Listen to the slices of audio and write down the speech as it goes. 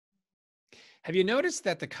Have you noticed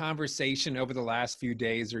that the conversation over the last few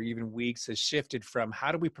days or even weeks has shifted from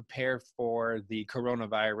how do we prepare for the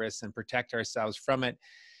coronavirus and protect ourselves from it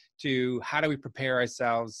to how do we prepare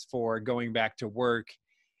ourselves for going back to work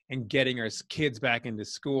and getting our kids back into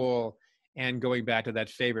school and going back to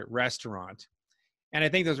that favorite restaurant? And I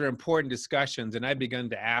think those are important discussions. And I've begun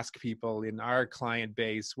to ask people in our client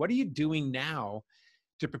base, what are you doing now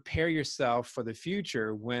to prepare yourself for the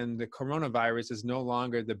future when the coronavirus is no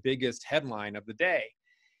longer the biggest headline of the day?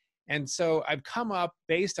 And so I've come up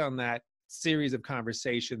based on that series of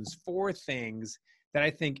conversations, four things that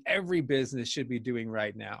I think every business should be doing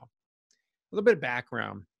right now. A little bit of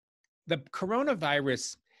background. The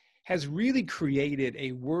coronavirus has really created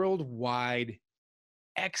a worldwide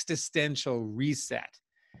existential reset.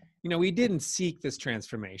 We didn't seek this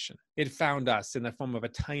transformation. It found us in the form of a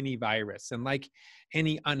tiny virus. And like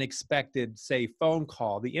any unexpected, say, phone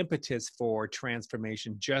call, the impetus for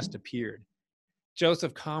transformation just appeared.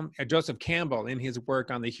 Joseph Campbell, in his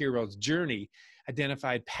work on the hero's journey,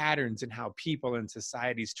 identified patterns in how people and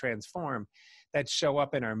societies transform that show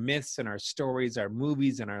up in our myths and our stories, our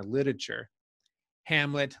movies, and our literature.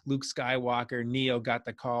 Hamlet, Luke Skywalker, Neo got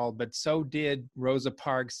the call, but so did Rosa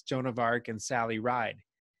Parks, Joan of Arc, and Sally Ride.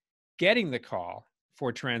 Getting the call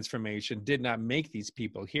for transformation did not make these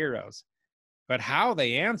people heroes, but how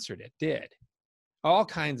they answered it did. All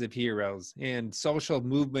kinds of heroes in social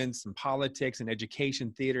movements and politics and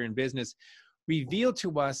education, theater, and business reveal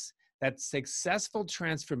to us that successful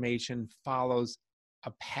transformation follows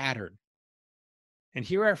a pattern. And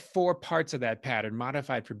here are four parts of that pattern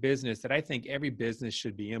modified for business that I think every business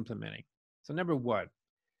should be implementing. So number one,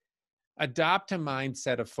 adopt a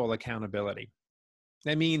mindset of full accountability.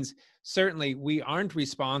 That means certainly we aren't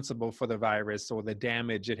responsible for the virus or the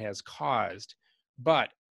damage it has caused, but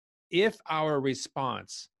if our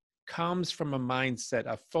response comes from a mindset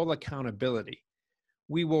of full accountability,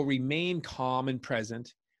 we will remain calm and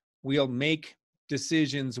present. We'll make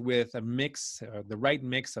decisions with the right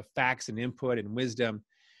mix of facts and input and wisdom.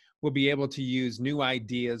 We'll be able to use new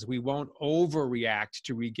ideas. We won't overreact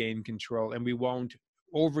to regain control, and we won't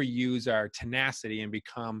overuse our tenacity and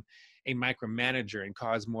become a micromanager and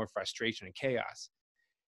cause more frustration and chaos.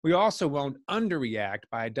 We also won't underreact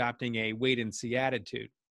by adopting a wait and see attitude.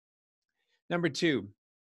 Number two,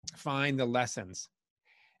 find the lessons.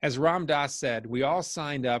 As Ram Dass said, we all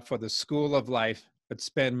signed up for the school of life, but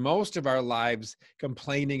spend most of our lives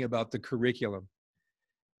complaining about the curriculum.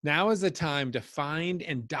 Now is the time to find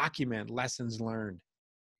and document lessons learned.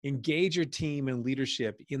 Engage your team and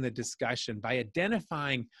leadership in the discussion by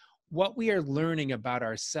identifying what we are learning about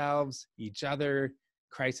ourselves, each other,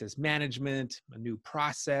 crisis management, a new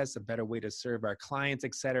process, a better way to serve our clients,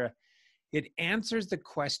 etc. It answers the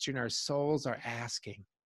question our souls are asking.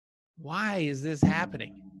 Why is this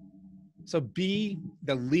happening? So be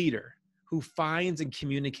the leader who finds and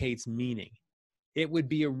communicates meaning. It would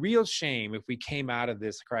be a real shame if we came out of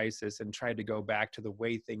this crisis and tried to go back to the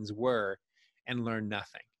way things were and learn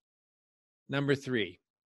nothing. Number three,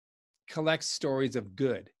 collect stories of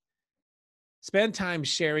good. Spend time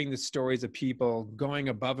sharing the stories of people going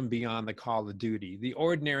above and beyond the call of duty, the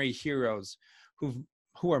ordinary heroes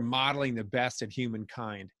who are modeling the best of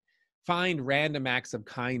humankind. Find random acts of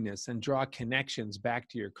kindness and draw connections back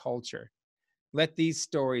to your culture. Let these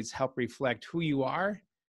stories help reflect who you are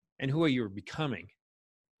and who you're becoming.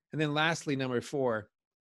 And then lastly, number four,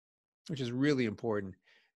 which is really important,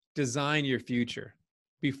 design your future.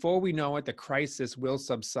 Before we know it, the crisis will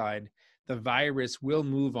subside, the virus will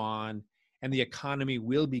move on, and the economy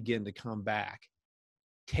will begin to come back.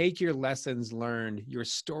 Take your lessons learned, your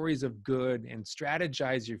stories of good, and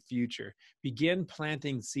strategize your future. Begin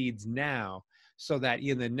planting seeds now so that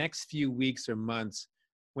in the next few weeks or months,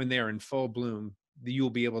 when they're in full bloom, you'll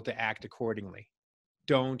be able to act accordingly.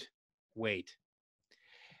 Don't wait.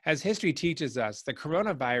 As history teaches us, the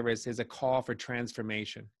coronavirus is a call for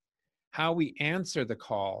transformation. How we answer the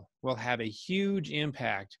call will have a huge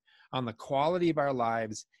impact on the quality of our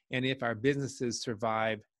lives and if our businesses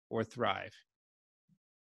survive or thrive.